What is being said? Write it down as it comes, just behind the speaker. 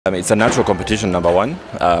It's a natural competition, number one.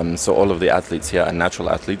 So all of the athletes here are natural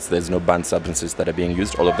athletes. There's no banned substances that are being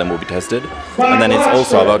used. All of them will be tested. And then it's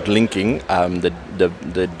also about linking the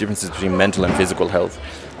differences between mental and physical health.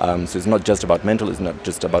 So it's not just about mental, it's not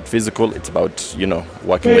just about physical, it's about,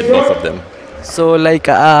 working with both of them. So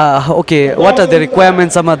okay, what are the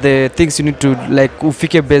requirements, some of the things you need to,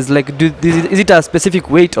 ufike base, is it a specific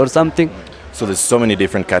weight or something? So there's so many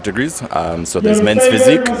different categories. So there's men's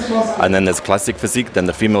physique, and then there's classic physique. Then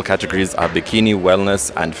the female categories are bikini,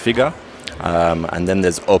 wellness, and figure. And then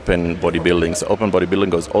there's open bodybuilding. So open bodybuilding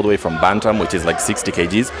goes all the way from bantam, which is like 60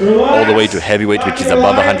 kgs, all the way to heavyweight, which is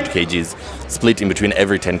above 100 kgs, split in between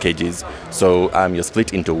every 10 kgs. So you're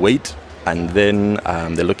split into weight, and then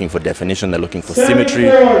they're looking for definition, they're looking for symmetry,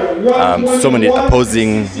 so many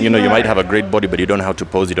posing. You might have a great body, but you don't know how to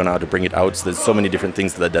pose, you don't know how to bring it out. So there's so many different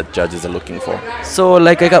things that judges are looking for. So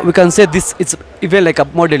we can say it's even like a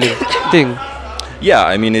modeling thing. Yeah,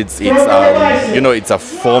 I mean it's a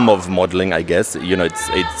form of modeling, I guess.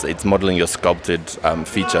 It's modeling your sculpted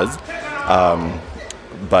features.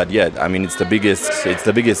 But yeah, I mean it's the biggest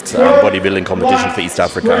bodybuilding competition for East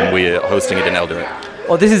Africa, and we're hosting it in Eldoret.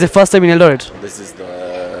 Oh, this is the first time in Eldoret?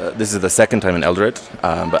 This is the second time in Eldoret,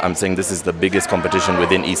 but I'm saying this is the biggest competition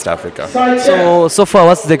within East Africa. So far,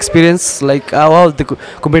 what's the experience? How's the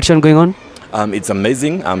competition going on? It's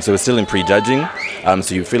amazing. So we're still in pre-judging.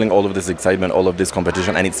 So you're feeling all of this excitement, all of this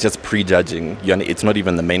competition, and it's just pre-judging. It's not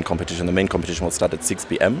even the main competition. The main competition will start at 6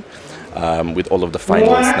 p.m. With all of the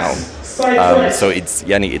finalists now. So it's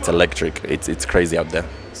electric. It's crazy out there.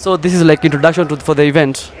 So this is like introduction for the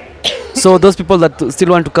event. So those people that still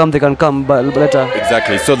want to come, they can come later.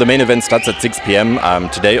 Exactly. So the main event starts at 6 p.m.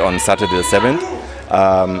 Today on Saturday the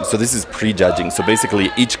 7th. So this is pre-judging. So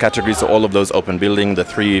basically each category, so all of those open building, the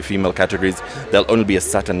 3 female categories, there'll only be a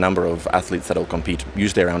certain number of athletes that will compete,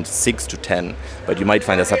 usually around 6 to 10. But you might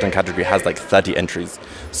find a certain category has like 30 entries.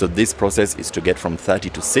 So this process is to get from 30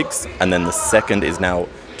 to 6, and then the second is now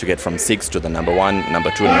to get from 6 to the number 1,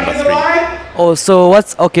 number 2, and number 3. Oh, so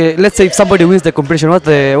okay, let's say if somebody wins the competition, what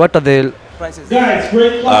are the prizes?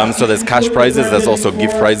 So there's cash prizes, there's also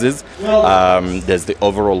gift prizes. There's the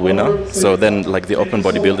overall winner. So then like the open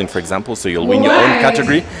bodybuilding, for example, so you'll win your own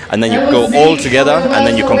category, and then you go all together, and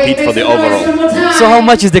then you compete for the overall. So how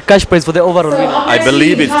much is the cash prize for the overall winner? I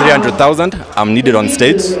believe it's 300,000. I'm needed on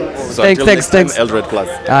stage. So thanks. Eldoret class.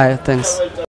 Thanks.